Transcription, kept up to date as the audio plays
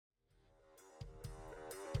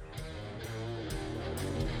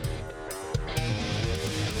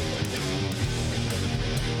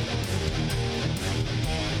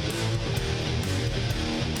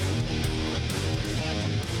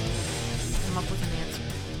up with an answer.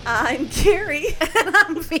 I'm Carrie. And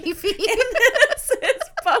I'm Fifi. And this is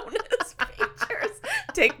Bonus Features.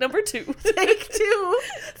 Take number 2. Take 2.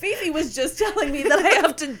 Fifi was just telling me that I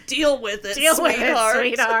have to deal with it,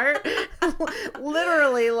 sweetheart.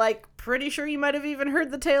 Literally, like, pretty sure you might have even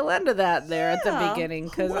heard the tail end of that there at the beginning,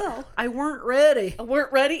 because I weren't ready.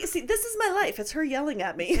 Weren't ready? See, this is my life. It's her yelling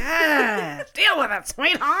at me. Yeah, deal with it,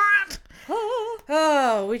 sweetheart.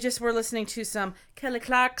 Oh, we just were listening to some Kelly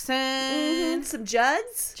Clarkson, Some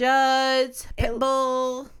Judds,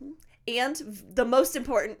 Pitbull, and the most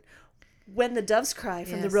important, When the Doves Cry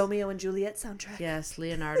from the Yes. Romeo and Juliet soundtrack. Yes,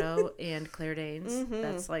 Leonardo and Claire Danes.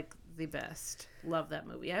 That's like the best. Love that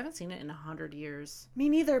movie. I haven't seen it in 100 years. Me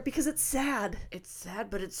neither, because it's sad. It's sad,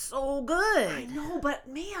 but it's so good. I know, but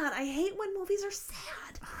man, I hate when movies are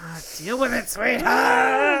sad. Deal with it,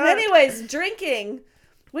 sweetheart. Anyways, drinking.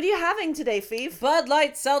 What are you having today, Fief? Bud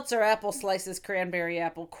Light Seltzer Apple Slices Cranberry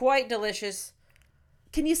Apple. Quite delicious.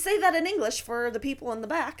 Can you say that in English for the people in the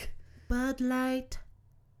back? Bud Light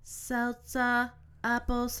Seltzer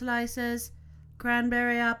Apple Slices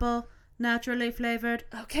Cranberry Apple. Naturally flavored.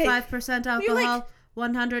 Okay. 5% alcohol.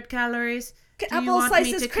 100 calories. Apple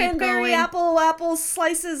slices, cranberry, apple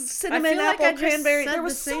slices, cinnamon, apple, cranberry. There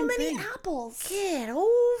was so many apples. Get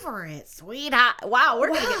over it, sweetheart. Wow, we're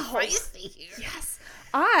going to get feisty here. Yes.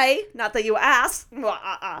 Not that you asked,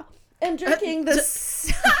 am drinking the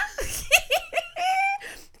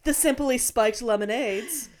Simply Spiked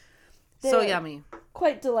lemonades. So yummy.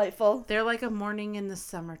 Quite delightful. They're like a morning in the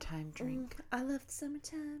summertime drink. I love the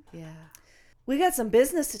summertime. Yeah. We got some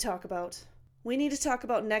business to talk about. We need to talk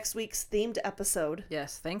about next week's themed episode.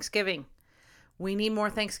 Yes, Thanksgiving. We need more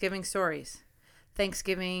Thanksgiving stories.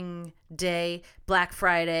 Thanksgiving Day, Black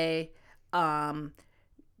Friday,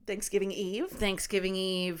 Thanksgiving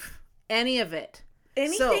Eve, any of it.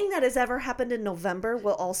 Anything that has ever happened in November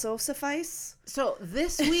will also suffice. So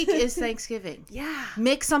this week is Thanksgiving. Yeah.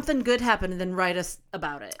 Make something good happen and then write us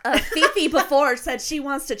about it. Fifi before said she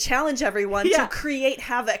wants to challenge everyone to create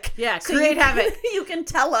havoc. Yeah, so create havoc. You can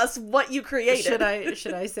tell us what you created.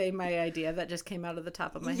 Should I say my idea that just came out of the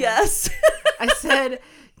top of my head? Yes. I said,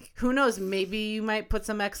 who knows, maybe you might put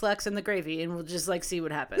some X-Lax in the gravy and we'll just like see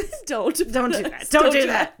what happens. Don't do that. Don't do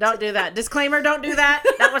that. Don't do that. Disclaimer, don't do that.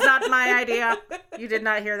 That was not my idea. You did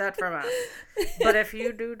not hear that from us. But if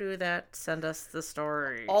you do that, send us the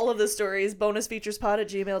story. All of the stories,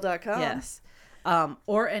 bonusfeaturespod@gmail.com. Yes.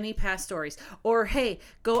 Or any past stories. Or, hey,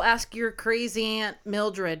 go ask your crazy Aunt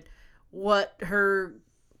Mildred what her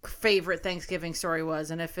favorite Thanksgiving story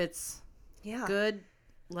was. And if it's good,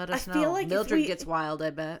 let us know. Feel like Mildred gets wild,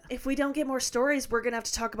 I bet. If we don't get more stories, we're going to have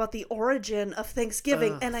to talk about the origin of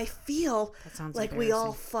Thanksgiving. And I feel like we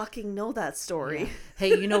all fucking know that story. Yeah.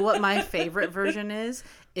 Hey, you know what my favorite version is?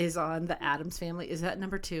 Is on the Addams Family. Is that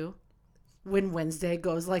number 2? When Wednesday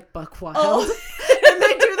goes like buck wild. Oh. And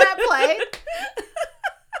they do that play.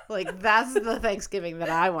 Like, that's the Thanksgiving that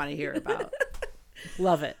I want to hear about.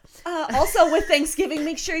 Love it. Also, with Thanksgiving,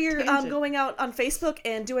 make sure you're going out on Facebook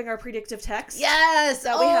and doing our predictive text. Yes!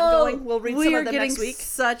 That we have going. We'll read some of them next week.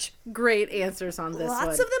 Such great answers on this one.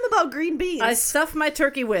 Lots of them about green beans. I stuff my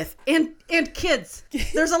turkey with. And kids.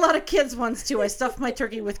 There's a lot of kids ones, too. I stuff my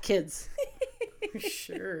turkey with kids.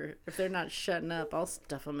 Sure. If they're not shutting up, I'll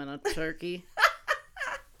stuff them in a turkey.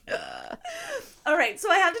 All right, so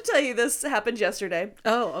I have to tell you this happened yesterday.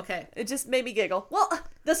 Oh, okay. It just made me giggle. Well,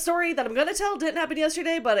 the story that I'm going to tell didn't happen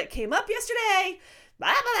yesterday, but it came up yesterday. Blah,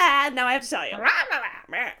 blah, blah. Now I have to tell you. Blah, blah,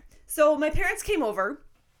 blah. So my parents came over,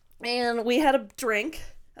 and we had a drink,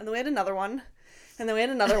 and then we had another one, and then we had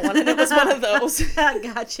another one, and it was one of those.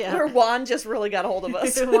 Gotcha. Where Juan just really got a hold of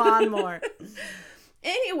us. Juan more.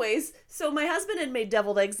 Anyways, so my husband had made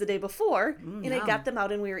deviled eggs the day before, and I got them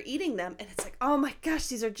out and we were eating them, and it's like, oh my gosh,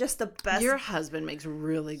 these are just the best. Your husband makes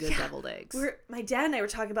really good deviled eggs. My dad and I were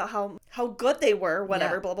talking about how good they were,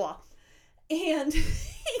 whatever, blah, blah. And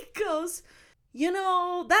he goes,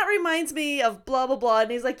 that reminds me of blah, blah, blah. And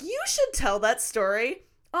he's like, you should tell that story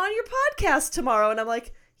on your podcast tomorrow. And I'm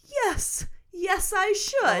like, yes, I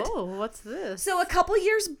should. Oh, what's this? So a couple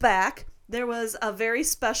years back, there was a very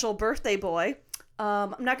special birthday boy.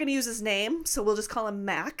 I'm not going to use his name, so we'll just call him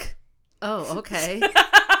Mac. Oh, okay.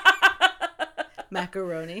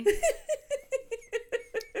 Macaroni.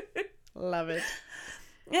 Love it.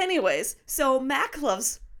 Anyways, so Mac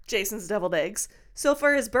loves Jason's deviled eggs. So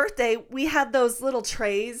for his birthday, we had those little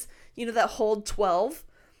trays, that hold 12.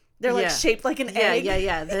 They're like shaped like an egg.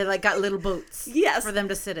 Yeah. They like got little boats. Yes. For them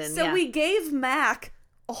to sit in. So we gave Mac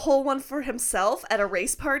a whole one for himself at a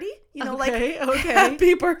race party. You know, okay.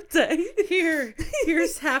 happy birthday.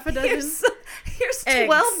 Here's half a dozen. Here's eggs.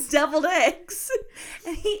 12 deviled eggs.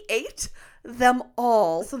 And he ate them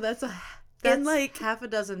all. So that's in like half a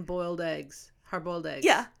dozen hard-boiled eggs.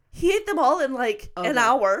 Yeah. He ate them all in like an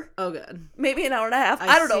hour. Oh, good. Maybe an hour and a half.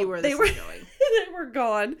 I don't know. Where this is going. They were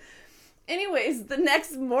gone. Anyways, the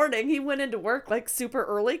next morning he went into work like super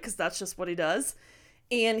early because that's just what he does.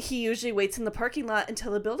 And he usually waits in the parking lot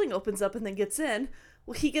until the building opens up and then gets in.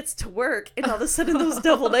 Well, he gets to work and all of a sudden those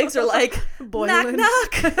deviled eggs are like, boiling.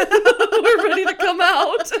 Knock, knock. We're ready to come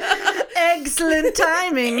out. Excellent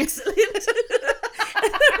timing. Excellent.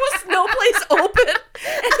 And there was no place open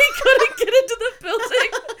and he couldn't get into the building.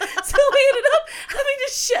 So he ended up having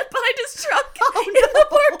to shit behind his truck in the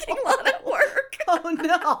parking lot at work. Oh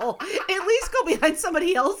no. At least go behind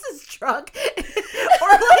somebody else's truck. Or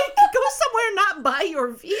like go somewhere not by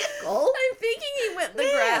your vehicle. I'm thinking he went in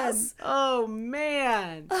the grass. Oh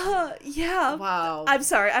man. Yeah. Wow. I'm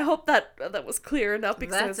sorry. I hope that was clear enough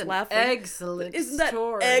because I was laughing. Excellent Isn't that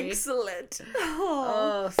story. excellent?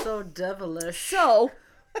 Oh, so devilish. So,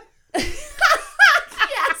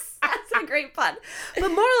 yes, that's a great pun. But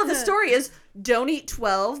moral of the story is don't eat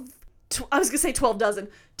 12 dozen.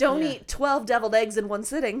 Don't eat 12 deviled eggs in one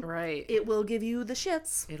sitting. Right. It will give you the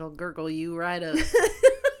shits. It'll gurgle you right up.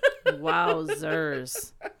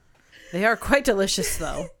 Wowzers. They are quite delicious,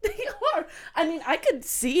 though. They are. I mean, I could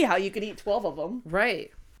see how you could eat 12 of them.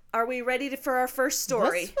 Right. Are we ready for our first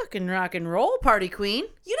story? Let's fucking rock and roll, party queen.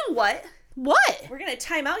 You know what? What? We're going to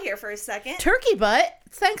time out here for a second. Turkey butt.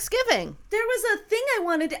 It's Thanksgiving. There was a thing I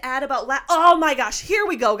wanted to add about oh my gosh. Here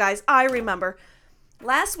we go, guys. I remember.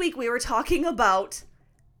 Last week we were talking about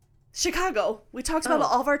Chicago. We talked about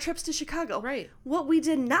all of our trips to Chicago. Right. What we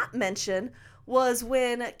did not mention was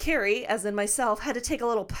when Carrie, as in myself, had to take a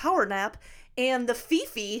little power nap and the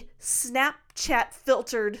Fifi Snapchat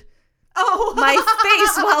filtered my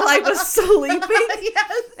face while I was sleeping.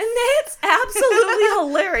 Yes. And that's absolutely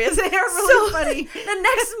hilarious. They are really funny. The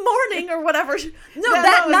next morning or whatever.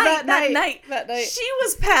 That night. She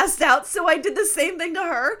was passed out, so I did the same thing to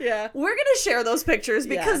her. Yeah. We're going to share those pictures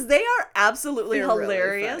because they are absolutely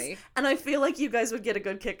hilarious. Really funny. And I feel like you guys would get a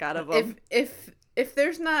good kick out of them. If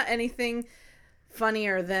there's not anything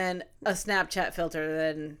funnier than a Snapchat filter,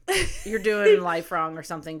 then you're doing life wrong or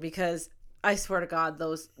something, because I swear to God,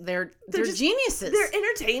 they're geniuses. They're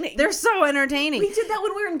entertaining. They're so entertaining. We did that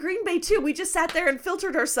when we were in Green Bay too. We just sat there and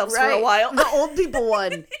filtered ourselves for a while. The old people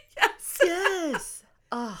one. Yes. Yes.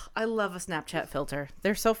 Oh, I love a Snapchat filter.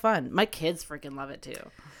 They're so fun. My kids freaking love it too.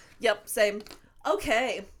 Yep, same.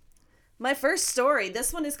 Okay. My first story.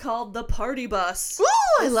 This one is called The Party Bus.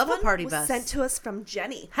 Ooh, I love a party bus. Sent to us from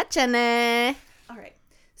Jenny. Hi, Jenny. All right.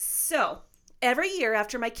 So, every year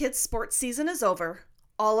after my kids' sports season is over,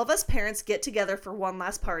 all of us parents get together for one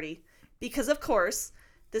last party. Because, of course,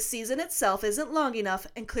 the season itself isn't long enough,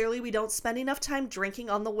 and clearly we don't spend enough time drinking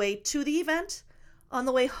on the way to the event, on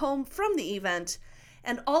the way home from the event,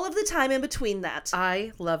 and all of the time in between that.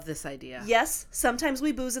 I love this idea. Yes, sometimes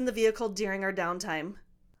we booze in the vehicle during our downtime.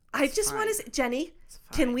 I just want to say, Jenny,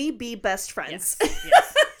 can we be best friends?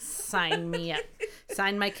 Yes. Sign me up.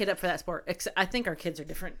 Sign my kid up for that sport. I think our kids are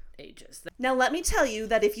different ages. Now, let me tell you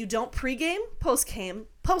that if you don't pregame,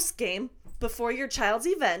 postgame before your child's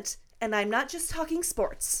event, and I'm not just talking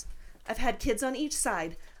sports. I've had kids on each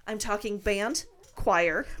side. I'm talking band,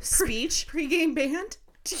 choir, speech. Pregame band?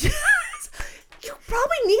 Yes. You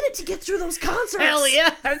probably need it to get through those concerts. Hell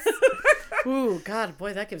yes. Ooh, God,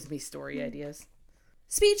 boy, that gives me story ideas.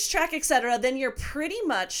 Speech, track, etc., then you're pretty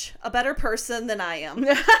much a better person than I am.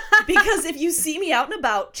 Because if you see me out and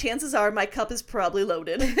about, chances are my cup is probably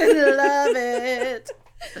loaded. Love it.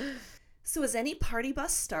 So as any party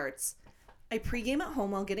bus starts, I pregame at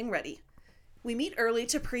home while getting ready. We meet early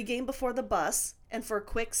to pregame before the bus and for a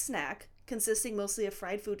quick snack, consisting mostly of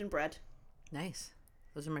fried food and bread. Nice.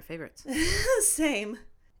 Those are my favorites. Same.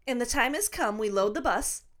 And the time has come, we load the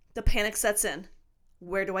bus. The panic sets in.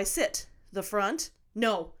 Where do I sit? The front?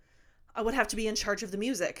 No. I would have to be in charge of the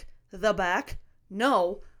music. The back?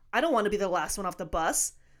 No. I don't want to be the last one off the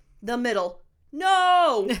bus. The middle?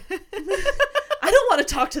 No. I don't want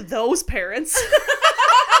to talk to those parents.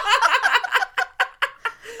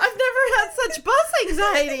 I've never had such bus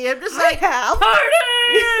anxiety. I'm just like, have.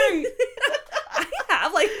 Party! I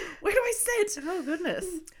have. Like, where do I sit? Oh, goodness.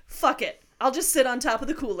 Fuck it. I'll just sit on top of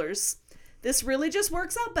the coolers. This really just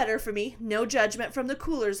works out better for me. No judgment from the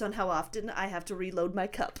coolers on how often I have to reload my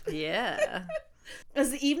cup. Yeah. As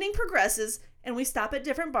the evening progresses and we stop at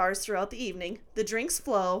different bars throughout the evening, the drinks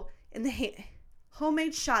flow and the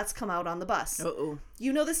homemade shots come out on the bus. Uh-oh.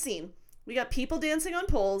 You know the scene. We got people dancing on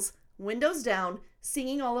poles, windows down,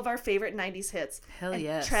 singing all of our favorite 90s hits. Hell and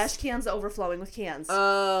yes. Trash cans overflowing with cans.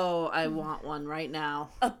 Oh, I want one right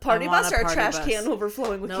now. A party bus or a trash bus. can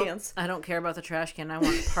overflowing with Nope, cans? I don't care about the trash can. I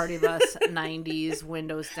want party bus, 90s,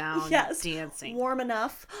 windows down, dancing. Warm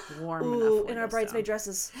enough. Warm enough. In our bridesmaid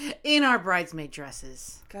dresses. In our bridesmaid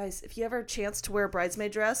dresses. Guys, if you ever have a chance to wear a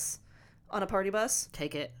bridesmaid dress on a party bus,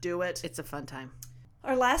 take it. Do it. It's a fun time.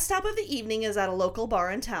 Our last stop of the evening is at a local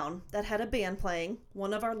bar in town that had a band playing,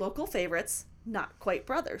 one of our local favorites, Not Quite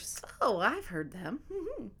Brothers. Oh, I've heard them.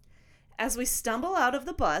 Mm-hmm. As we stumble out of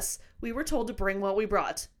the bus, we were told to bring what we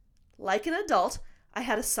brought. Like an adult, I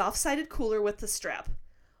had a soft-sided cooler with the strap.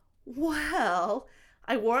 Well,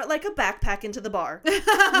 I wore it like a backpack into the bar.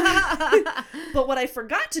 But what I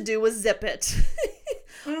forgot to do was zip it.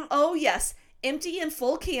 Oh yes, empty and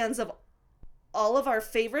full cans of all of our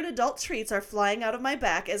favorite adult treats are flying out of my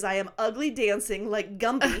back as I am ugly dancing like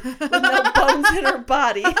Gumby with no bones in her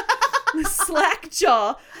body. Slack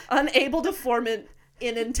jaw, unable to form an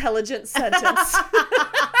intelligent sentence.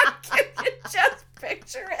 Can you just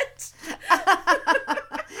picture it?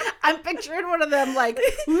 I'm picturing one of them like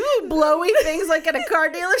blowy things like at a car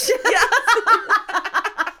dealership.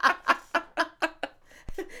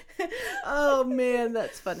 Oh man,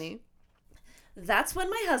 that's funny. That's when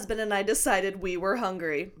my husband and I decided we were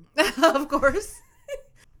hungry. Of course.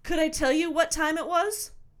 Could I tell you what time it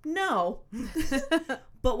was? No.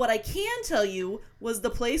 But what I can tell you was the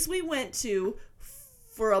place we went to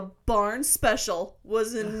for a barn special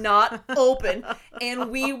was not open, and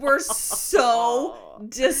we were so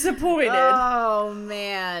disappointed. Oh,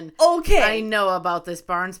 man. Okay. I know about this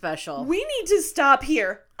barn special. We need to stop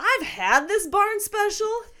here. I've had this barn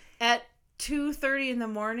special. At 2:30 in the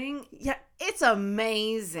morning? Yeah. It's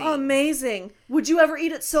amazing. Amazing. Would you ever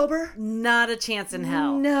eat it sober? Not a chance in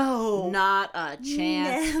hell. No. Not a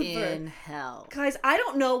chance Never. in hell. Guys, I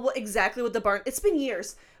don't know exactly what the barn... It's been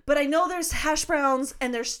years, but I know there's hash browns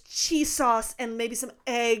and there's cheese sauce and maybe some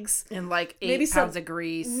eggs. And like 8 maybe pounds some of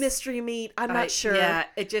grease. Mystery meat. I'm not sure. Yeah,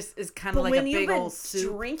 it just is kind of like a big old soup. But when you've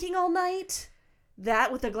been drinking all night,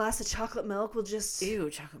 that with a glass of chocolate milk will just... Ew,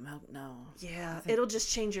 chocolate milk, no. Yeah, it'll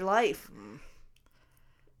just change your life.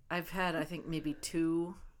 I've had, I think, maybe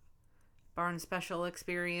 2 barn special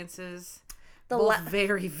experiences. The Both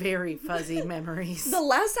very, very fuzzy memories. The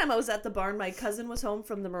last time I was at the barn, my cousin was home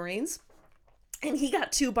from the Marines, and he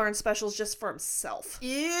got 2 barn specials just for himself.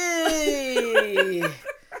 Yay!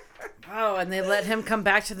 Oh, and they let him come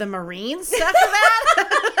back to the Marines after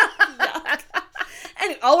that?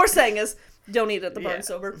 Anyway, all we're saying is, don't eat at the barn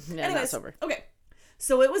sober. Yeah, not sober. Okay,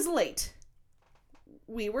 so it was late.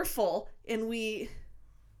 We were full, and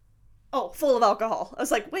full of alcohol. I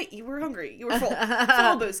was like, wait, you were hungry. You were full. Full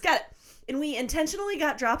of booze. Got it. And we intentionally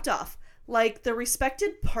got dropped off. Like the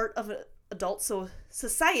respected part of adult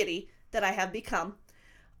society that I have become,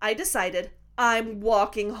 I decided I'm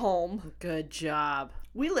walking home. Good job.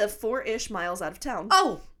 We live 4-ish miles out of town.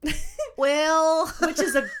 Oh, well. Which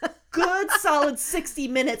is a good solid 60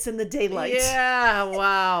 minutes in the daylight. Yeah,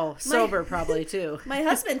 wow. Sober probably too. My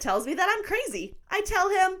husband tells me that I'm crazy. I tell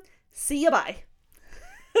him, see ya, bye.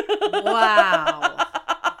 Wow.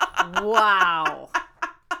 Wow.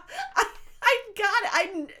 I got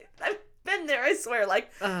it. I've been there, I swear. Like,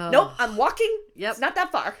 nope, I'm walking. Yep. It's not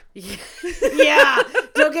that far. Yeah.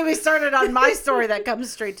 Don't get me started on my story that comes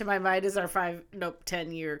straight to my mind is our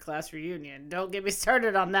 10-year class reunion. Don't get me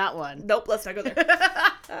started on that one. Nope, let's not go there.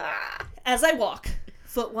 As I walk,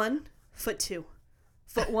 foot 1, foot 2.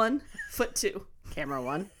 Foot 1, foot 2. Camera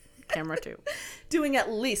 1, camera 2. Doing at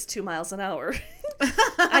least 2 miles an hour.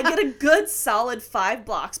 I get a good solid 5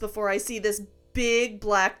 blocks before I see this big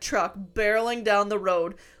black truck barreling down the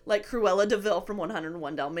road like Cruella DeVille from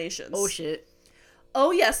 101 Dalmatians. Oh, shit.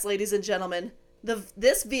 Oh, yes, ladies and gentlemen.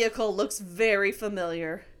 This vehicle looks very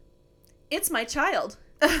familiar. It's my child.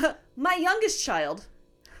 My youngest child.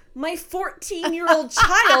 My 14-year-old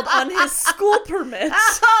child on his school permit.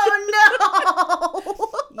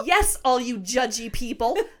 Oh, no! Yes, all you judgy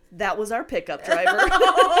people. That was our pickup driver.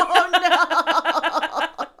 Oh, no!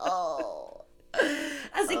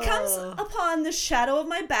 As he comes upon the shadow of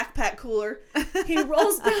my backpack cooler, he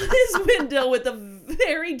rolls down his window with a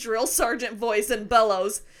very drill sergeant voice and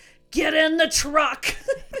bellows, "Get in the truck!"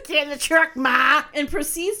 Get in the truck, Ma! And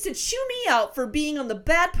proceeds to chew me out for being on the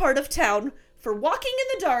bad part of town, for walking in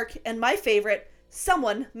the dark, and my favorite,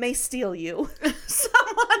 someone may steal you.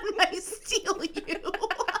 Someone may steal you.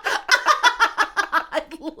 I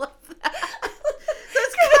love that.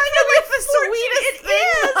 That's kind of like the sweetest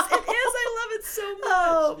thing. It is. I love it so much.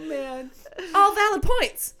 Oh, man. All valid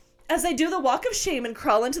points. As I do the walk of shame and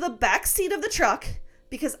crawl into the back seat of the truck,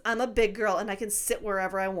 Because I'm a big girl and I can sit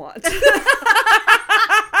wherever I want.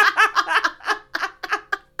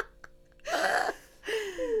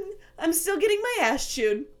 I'm still getting my ass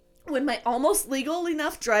chewed when my almost legal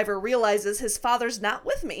enough driver realizes his father's not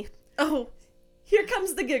with me. Oh, here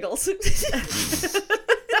comes the giggles.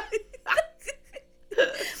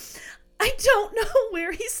 I don't know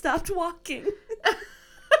where he stopped walking.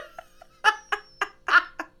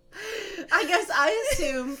 I guess I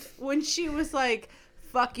assumed when she was like,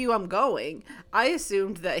 fuck you, I'm going. I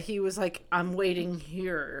assumed that he was like, I'm waiting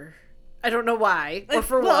here. I don't know why or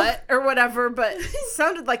for what or whatever, but it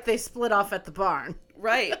sounded like they split off at the barn.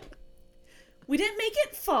 Right. We didn't make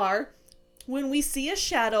it far when we see a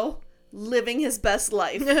shadow living his best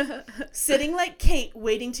life. Sitting like Kate,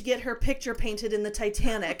 waiting to get her picture painted in the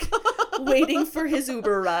Titanic. Waiting for his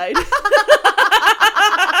Uber ride.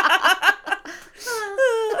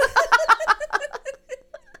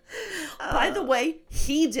 By the way,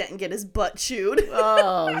 he didn't get his butt chewed.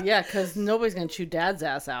 Oh, yeah, because nobody's going to chew Dad's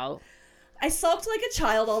ass out. I sulked like a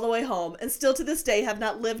child all the way home, and still to this day have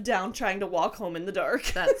not lived down trying to walk home in the dark.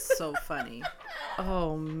 That's so funny.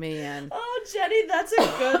 Oh, man. Oh, Jenny, that's a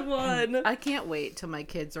good one. I can't wait till my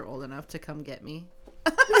kids are old enough to come get me.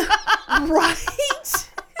 Right?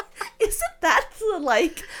 Isn't that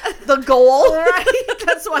like the goal? Right?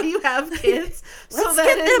 That's why you have kids. Let's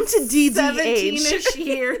get them to DD 17-ish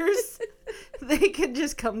years. They could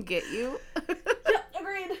just come get you. Yep,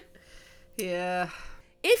 agreed. Yeah.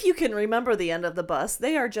 If you can remember the end of the bus,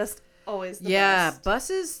 they are just always the best. Yeah,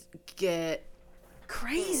 buses get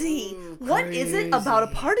crazy. What is it about a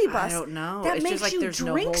party bus? I don't know. That It's makes just like you there's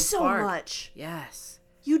no drink holds so barred. much. Yes.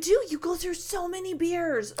 You do. You go through so many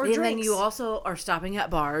beers or and drinks. then you also are stopping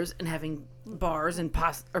at bars and having beers and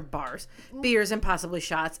possibly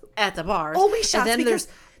shots at the bars. Always shots. And then because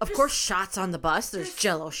there's of course shots on the bus. There's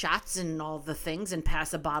Jello shots and all the things, and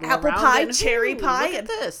pass a bottle apple around. pie, and, cherry pie. Look at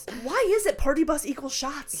this. Why is it party bus equals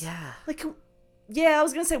shots? Yeah. Like, yeah, I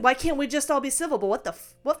was gonna say, why can't we just all be civil? But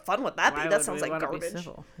what fun would that be? Why That would sounds we like wanna be garbage.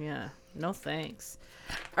 civil? Yeah. No thanks.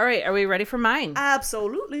 All right, are we ready for mine?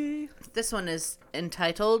 Absolutely. This one is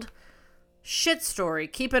entitled "Shit Story.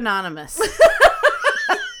 Keep Anonymous."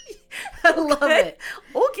 I love it.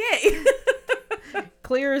 Okay.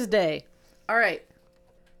 Clear as day. All right.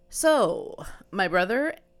 So, my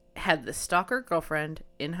brother had this stalker girlfriend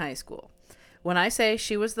in high school. When I say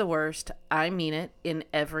she was the worst, I mean it in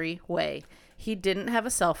every way. He didn't have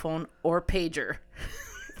a cell phone or pager.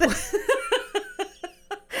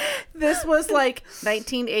 This was like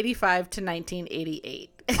 1985 to 1988.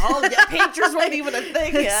 Oh, yeah, pagers weren't even a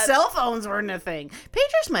thing yet. Cell phones weren't a thing.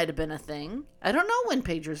 Pagers might have been a thing. I don't know when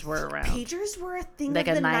pagers were around. Pagers were a thing Like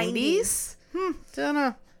of a the 90s? Don't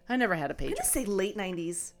know. I never had a I'm pager. gonna say late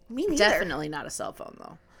 90s. Me neither. Definitely not a cell phone,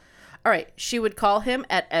 though. All right. She would call him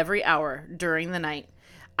at every hour during the night.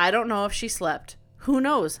 I don't know if she slept. Who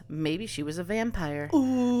knows? Maybe she was a vampire.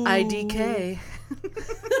 Ooh. IDK.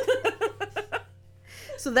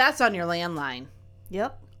 So that's on your landline.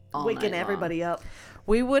 Yep. All Waking night everybody up.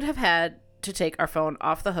 We would have had to take our phone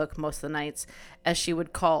off the hook most of the nights, as she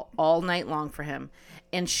would call all night long for him.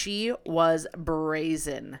 And she was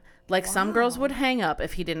brazen. Like, some girls would hang up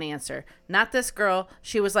if he didn't answer. Not this girl.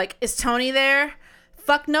 She was like, "Is Tony there?"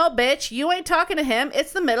 "Fuck no, bitch. You ain't talking to him.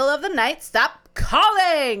 It's the middle of the night. Stop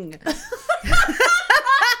calling."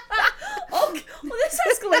 Oh, well, this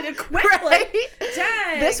escalated quickly. Right?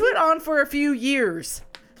 Dang. This went on for a few years.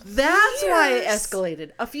 That's why it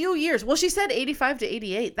escalated. A few years. Well, she said 85 to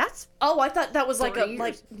 88. That's Oh, I thought that was like 3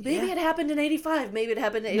 years. maybe Yeah. it happened in 85. Maybe it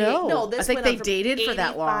happened in 88. no. This I think went they on from dated for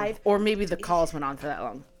that long, 85. or maybe the calls went on for that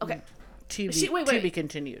long. Okay. To be, Wait. to be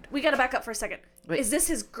continued. We got to back up for a second. Wait. Is this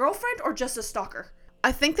his girlfriend or just a stalker?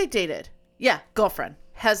 I think they dated. Yeah, girlfriend.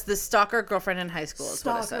 Has this stalker girlfriend in high school. Is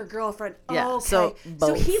what I Stalker said. girlfriend. Yeah, Oh, okay. so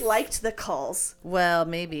So he both. liked the calls. Well,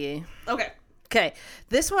 maybe. Okay. Okay,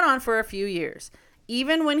 this went on for a few years.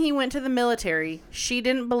 Even when he went to the military, she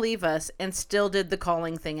didn't believe us and still did the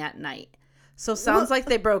calling thing at night. So sounds like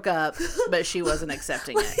they broke up, but she wasn't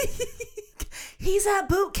accepting it. He's at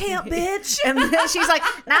boot camp, bitch. And then she's like,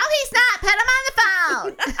 "No, he's not. Put him on the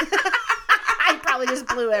phone." I probably just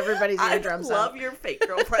blew everybody's I eardrums love out. your fake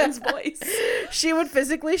girlfriend's voice. She would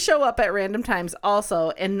physically show up at random times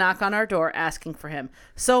also and knock on our door asking for him.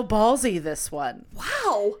 So ballsy, this one.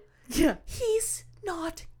 Wow. Yeah. He's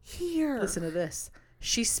not here. Listen to this.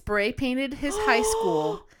 She spray painted his high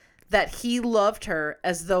school that he loved her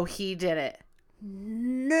as though he did it.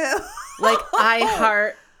 No. Like, I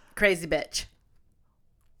heart crazy bitch.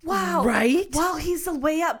 Wow. Right? While he's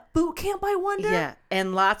away at boot camp, I wonder? Yeah.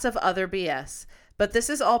 And lots of other BS. But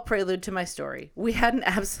this is all prelude to my story. We had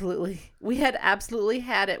absolutely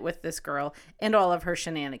had it with this girl and all of her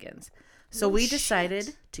shenanigans. So we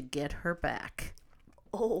decided to get her back.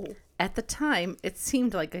 Oh. At the time, it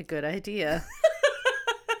seemed like a good idea.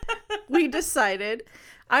 We decided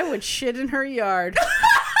I would shit in her yard.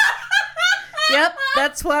 Yep,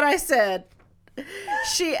 that's what I said.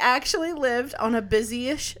 She actually lived on a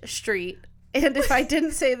busy-ish street, and if I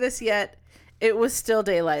didn't say this yet, it was still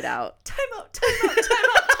daylight out. Time out.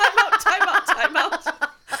 I love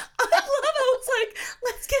how it's like,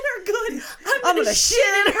 let's get her good. I'm gonna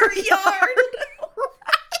shit in her yard.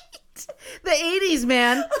 Right. The 80s,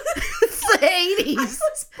 man. It's the 80s. I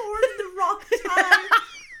was born in the wrong time.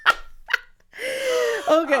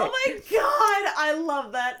 Okay. Oh my god, I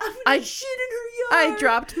love that. I'm gonna shit in her yard. I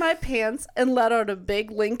dropped my pants and let out a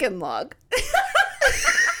big Lincoln log.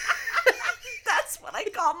 That's what I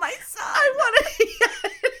call my son. I want to.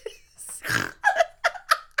 Yes.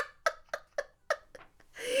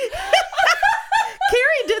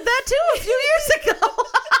 Carrie did that too a few years ago.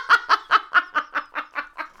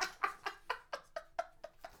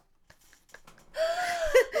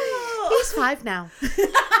 He's 5 now.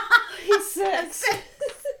 He's 6.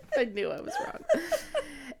 I knew I was wrong.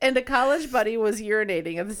 And a college buddy was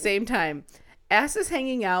urinating at the same time. Asses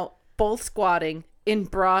hanging out, both squatting, in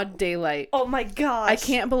broad daylight. Oh my gosh. I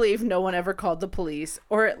can't believe no one ever called the police,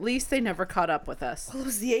 or at least they never caught up with us. Well, it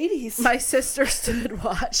was the 80s. My sister stood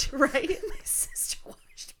watch, right? My sister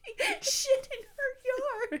watched me shit in her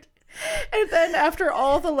yard. And then after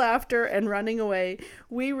all the laughter and running away,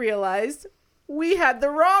 we realized we had the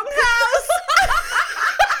wrong house.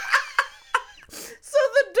 So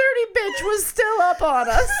the dirty bitch was still up on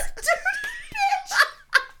us.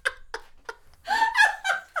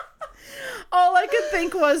 All I could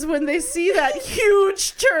think was when they see that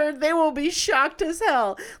huge turd, they will be shocked as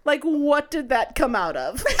hell. Like, what did that come out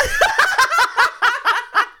of?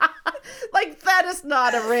 Like, that is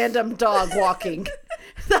not a random dog walking.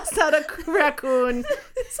 That's not a raccoon.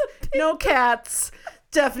 No cats.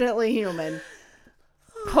 Definitely human.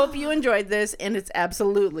 Hope you enjoyed this, and it's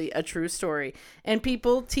absolutely a true story. And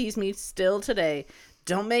people tease me still today.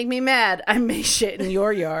 Don't make me mad. I may shit in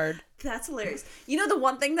your yard. That's hilarious. You know, the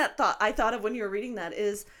one thing that I thought of when you were reading that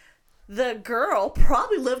is the girl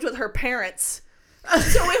probably lived with her parents.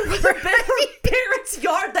 So it was her parents'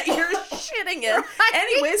 yard that you're shitting in. Right.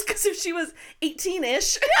 Anyways, because if she was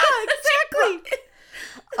 18-ish. Yeah, exactly.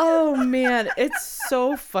 Oh, man. It's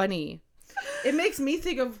so funny. It makes me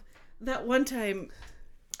think of that one time.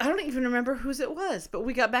 I don't even remember whose it was, but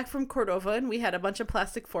we got back from Cordova and we had a bunch of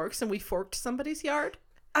plastic forks and we forked somebody's yard.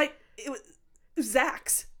 It was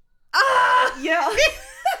Zach's. Ah! Yeah.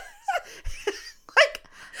 Like,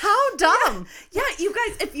 how dumb. Yeah, you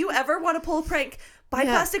guys, if you ever want to pull a prank, buy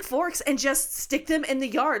plastic forks and just stick them in the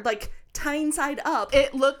yard, like, tine side up.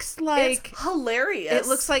 It looks like... It's hilarious. It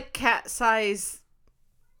looks like cat-size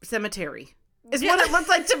cemetery. Is what it looked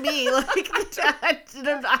like to me. Like, I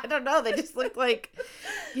don't know. They just look like,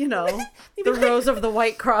 you know, the rows of the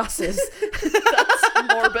white crosses.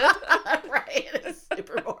 That's morbid. Right. It's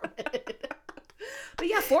super morbid. But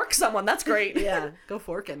yeah, fork someone. That's great. Yeah. Go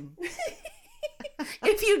forking.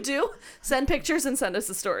 If you do, send pictures and send us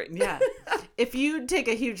a story. Yeah. If you take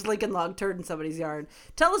a huge Lincoln log turd in somebody's yard,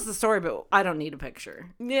 tell us the story, but I don't need a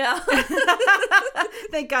picture. Yeah.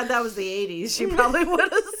 Thank God that was the 80s. She probably would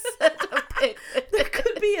have sent a pic. There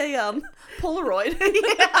could be a Polaroid.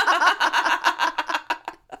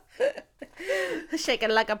 Shaking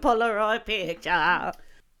like a Polaroid picture.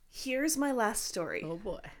 Here's my last story. Oh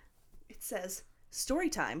boy. It says, story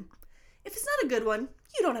time. If it's not a good one,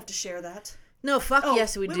 you don't have to share that. No, fuck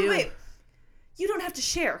yes we do. Wait. You don't have to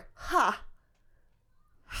share. Ha.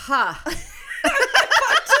 Ha.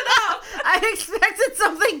 I expected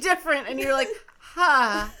something different, and you're like,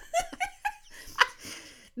 ha.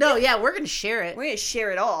 No, yeah, we're going to share it. We're going to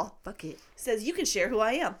share it all. Fuck it. Says, you can share who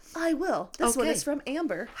I am. I will. This one is from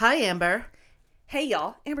Amber. Hi, Amber. Hey,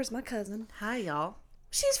 y'all. Amber's my cousin. Hi, y'all.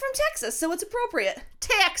 She's from Texas, so it's appropriate.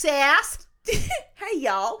 Texas. Hey,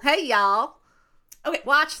 y'all. Hey, y'all. Okay.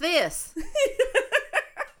 Watch this.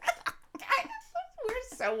 We're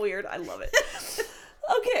so weird. I love it.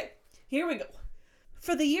 Okay. Here we go.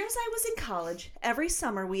 For the years I was in college, every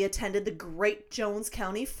summer we attended the Great Jones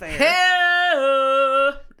County Fair.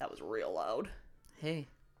 Hey. That was real loud. Hey,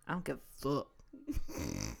 I don't give a fuck.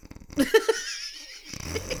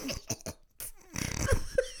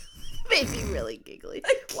 Made me really giggly.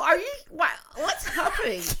 What's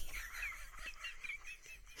happening?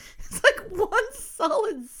 It's like one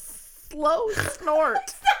solid slow snort.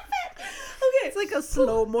 Stop it. Okay. It's like a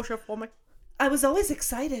slow motion for me. I was always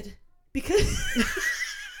excited Because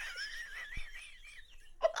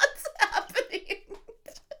what's happening?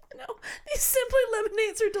 No, these Simply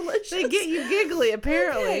Lemonades are delicious. They get you giggly,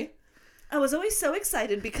 apparently. Okay. I was always so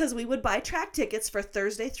excited because we would buy track tickets for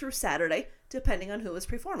Thursday through Saturday, depending on who was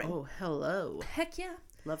performing. Oh, hello. Heck yeah.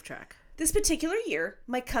 Love track. This particular year,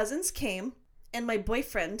 my cousins came and my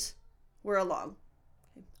boyfriend were along.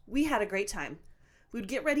 We had a great time. We'd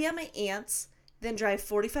get ready at my aunt's, then drive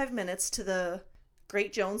 45 minutes to the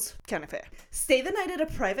Great Jones County Fair. Stay the night at a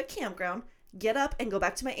private campground, get up and go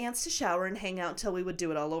back to my aunt's to shower and hang out until we would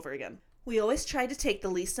do it all over again. We always tried to take the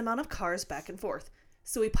least amount of cars back and forth,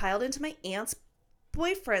 so we piled into my aunt's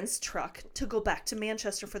boyfriend's truck to go back to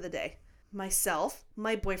Manchester for the day. Myself,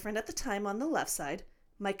 my boyfriend at the time on the left side,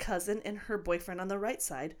 my cousin and her boyfriend on the right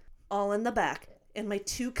side, all in the back, and my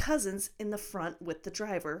 2 cousins in the front with the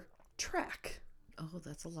driver, track. Oh,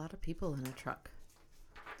 that's a lot of people in a truck.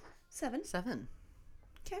 7.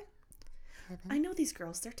 Okay. 7. I know these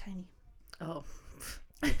girls. They're tiny. Oh,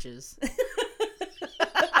 bitches.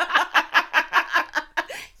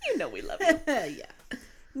 You know we love you. Yeah.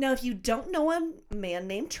 Now, if you don't know a man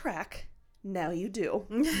named Track, now you do.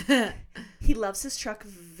 He loves his truck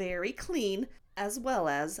very clean, as well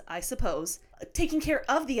as, I suppose, taking care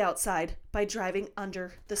of the outside by driving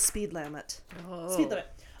under the speed limit. Oh, Speed limit.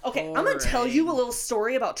 Okay, I'm going to tell you a little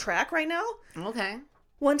story about Track right now. Okay.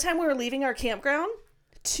 One time we were leaving our campground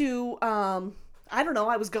to, I don't know,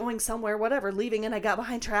 I was going somewhere, whatever, leaving, and I got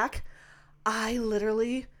behind Track. I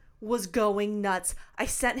literally was going nuts. I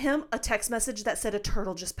sent him a text message that said a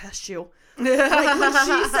turtle just passed you. Like when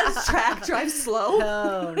she says Track drives slow.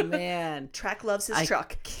 Oh, man. Track loves his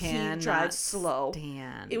truck. He drives slow.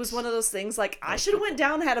 Stand. It was one of those things like I should have went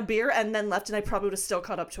down, had a beer, and then left, and I probably would have still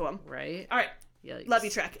caught up to him. Right? All right. Yikes. Love you,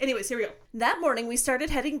 Track. Anyways, here we go. That morning, we started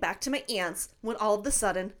heading back to my aunt's when all of a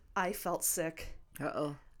sudden, I felt sick.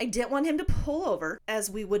 Uh-oh. I didn't want him to pull over, as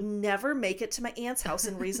we would never make it to my aunt's house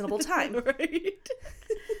in reasonable time. Right?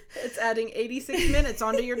 It's adding 86 minutes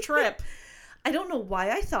onto your trip. I don't know why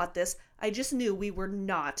I thought this. I just knew we were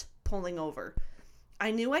not pulling over. I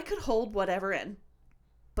knew I could hold whatever in,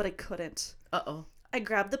 but I couldn't. Uh-oh. I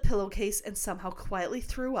grabbed the pillowcase and somehow quietly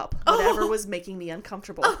threw up whatever was making me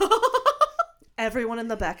uncomfortable. Everyone in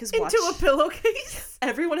the back is watching. Into a pillowcase?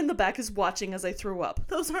 Everyone in the back is watching as I threw up.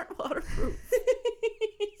 Those aren't waterproof.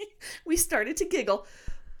 We started to giggle,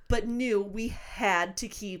 but knew we had to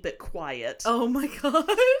keep it quiet. Oh my God.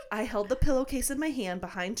 I held the pillowcase in my hand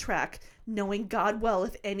behind Track, knowing God well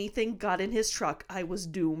if anything got in his truck, I was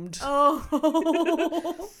doomed.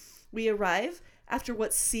 Oh. We arrive after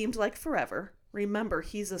what seemed like forever. Remember,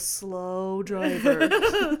 he's a slow driver.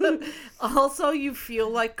 Also, you feel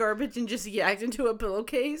like garbage and just yacked into a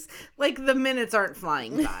pillowcase. Like the minutes aren't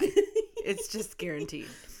flying by. It's just guaranteed.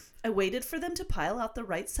 I waited for them to pile out the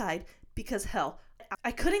right side because, hell,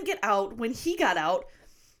 I couldn't get out when he got out.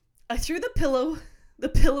 I threw the pillow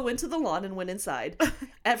into the lawn and went inside.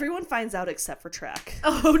 Everyone finds out except for Track.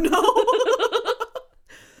 Oh, no.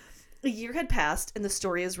 A year had passed and the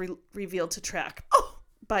story is revealed to Track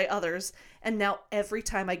by others. And now every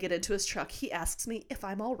time I get into his truck, he asks me if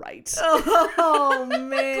I'm all right. Oh,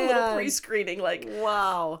 man. A little pre-screening, like,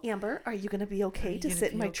 wow. Amber, are you going to be okay to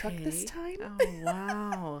sit in my truck this time? Oh,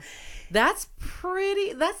 wow. That's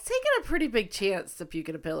taking a pretty big chance to puke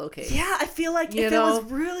in a pillowcase. Yeah, I feel like if it was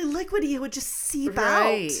really liquidy, it would just seep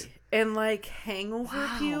out. And like hangover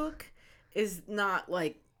puke is not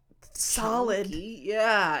like solid. Chunky.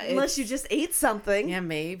 Yeah. Unless you just ate something. Yeah,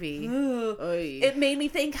 maybe. It made me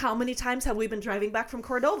think, how many times have we been driving back from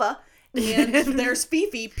Cordova and there's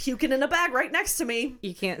Fifi puking in a bag right next to me.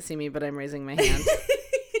 You can't see me, but I'm raising my hand.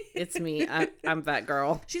 It's me. I'm that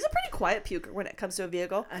girl. She's a pretty quiet puker when it comes to a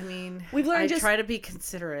vehicle. I mean, we've learned I try to be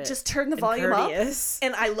considerate. Just turn the volume courteous. up,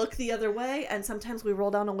 and I look the other way, and sometimes we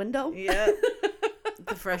roll down a window. Yeah.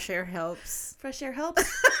 The fresh air helps. Fresh air helps.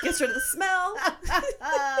 Gets rid of the smell.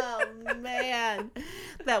 Oh, man.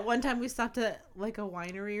 That one time we stopped at like a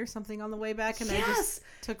winery or something on the way back, and I just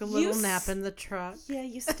took a little nap in the truck. Yeah,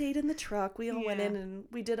 you stayed in the truck. We all went in and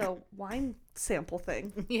we did a wine sample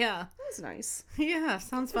thing. Yeah. That was nice. Yeah,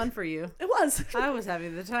 sounds fun for you. It was. I was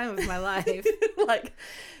having the time of my life. Like,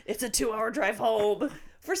 it's a 2-hour drive home.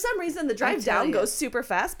 For some reason, the drive down goes super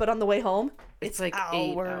fast, but on the way home, it's like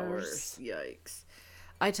 8 hours. Yikes.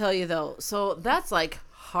 I tell you though, so that's like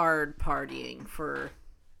hard partying for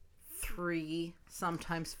 3,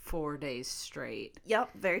 sometimes 4 days straight.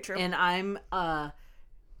 Yep, very true. And I'm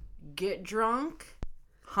get drunk,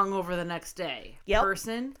 hungover the next day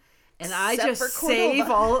person. And I Except just save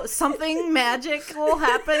something magical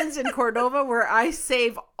happens in Cordova where I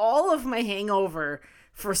save all of my hangover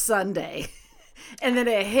for Sunday. And then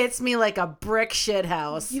it hits me like a brick shit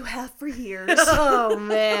house. You have for years. Oh,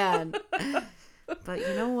 man. But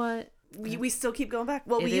you know what? We still keep going back.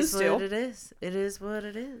 Well, It we is used to. what it is. It is what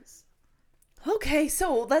it is. Okay,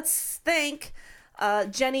 so let's thank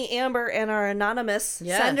Jenny, Amber, and our anonymous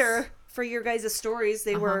sender for your guys' stories.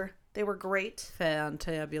 They were great.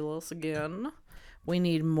 Fantabulous again. We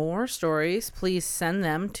need more stories. Please send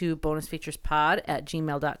them to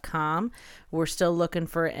bonusfeaturespod@gmail.com. We're still looking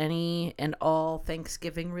for any and all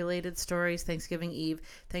Thanksgiving related stories. Thanksgiving Eve,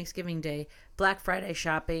 Thanksgiving Day, Black Friday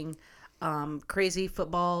shopping, crazy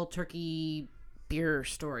football, turkey, beer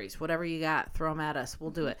stories. Whatever you got, throw them at us.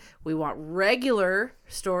 We'll do it. We want regular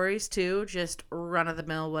stories too, just run of the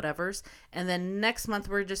mill whatevers. And then next month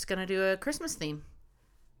we're just going to do a Christmas theme.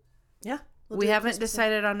 Yeah. We haven't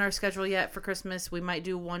decided on our schedule yet for Christmas. We might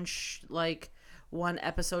do one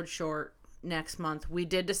episode short next month. We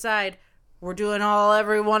did decide we're doing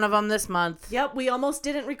every one of them this month. Yep, we almost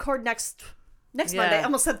didn't record next Monday. I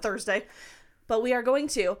almost said Thursday. But we are going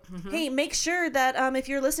to. Mm-hmm. Hey, make sure that if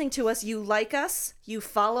you're listening to us, you like us, you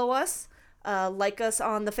follow us, like us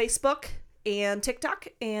on the Facebook and TikTok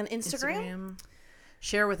and Instagram.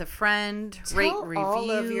 Share with a friend. Rate and review. All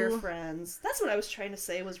of your friends. That's what I was trying to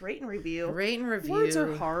say was rate and review. Rate and review. Words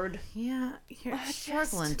are hard. Yeah, you're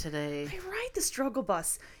struggling today. I ride the struggle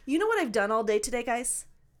bus. You know what I've done all day today, guys?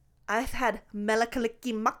 I've had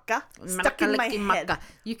melakalikimaka stuck in my head.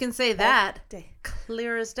 You can say that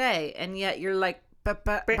clear as day, and yet you're like,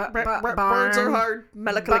 words are hard.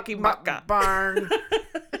 Melakalikimaka. Barn.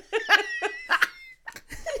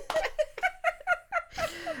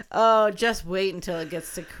 Oh, just wait until it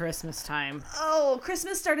gets to Christmas time. Oh,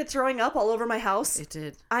 Christmas started throwing up all over my house. It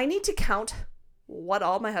did. I need to count what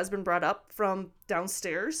all my husband brought up from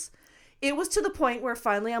downstairs. It was to the point where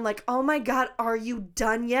finally I'm like, oh my God, are you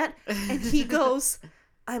done yet? And he goes,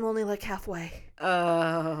 I'm only like halfway.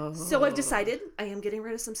 Oh. So I've decided I am getting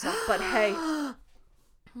rid of some stuff, but hey,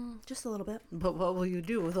 just a little bit. But what will you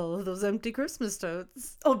do with all of those empty Christmas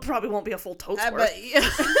totes? Oh, it probably won't be a full tote's worth. But yeah.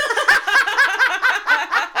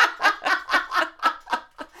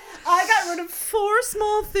 I got rid of 4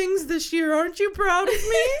 small things this year. Aren't you proud of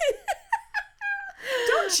me?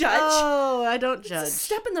 Don't judge. Oh, I don't judge. It's a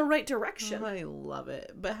step in the right direction. Oh, I love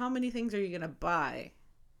it. But how many things are you going to buy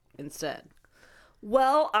instead?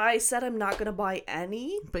 Well, I said I'm not going to buy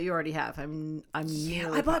any. But you already have. I'm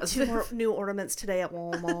nearly I bought positive. 2 more new ornaments today at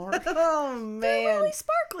Walmart. Oh, man. They're really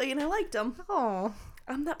sparkly, and I liked them. Oh.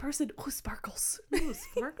 I'm that person. Oh, sparkles. Oh,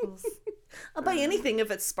 sparkles. I'll buy anything if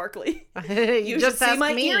it's sparkly. You should see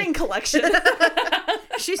my earring collection.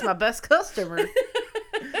 She's my best customer.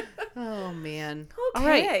 Oh, man. Okay. All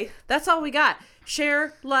right. That's all we got.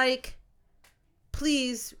 Share, like,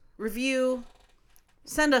 please, review,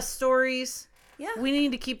 send us stories. Yeah. We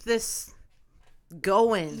need to keep this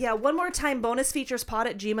going. Yeah, one more time,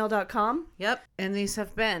 bonusfeaturespod@gmail.com. Yep. And these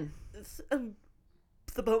have been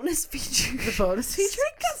the bonus feature. the bonus feature.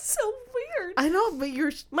 That's so weird. I know, but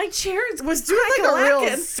my chair was doing like a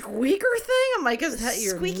real squeaker thing. I'm like, is that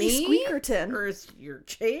your squeaky knee? squeakerton? Or is your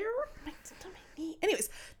chair? Anyways,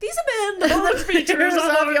 these have been the bonus features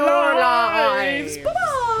of your lives. Bye-bye.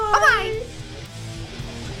 Bye-bye.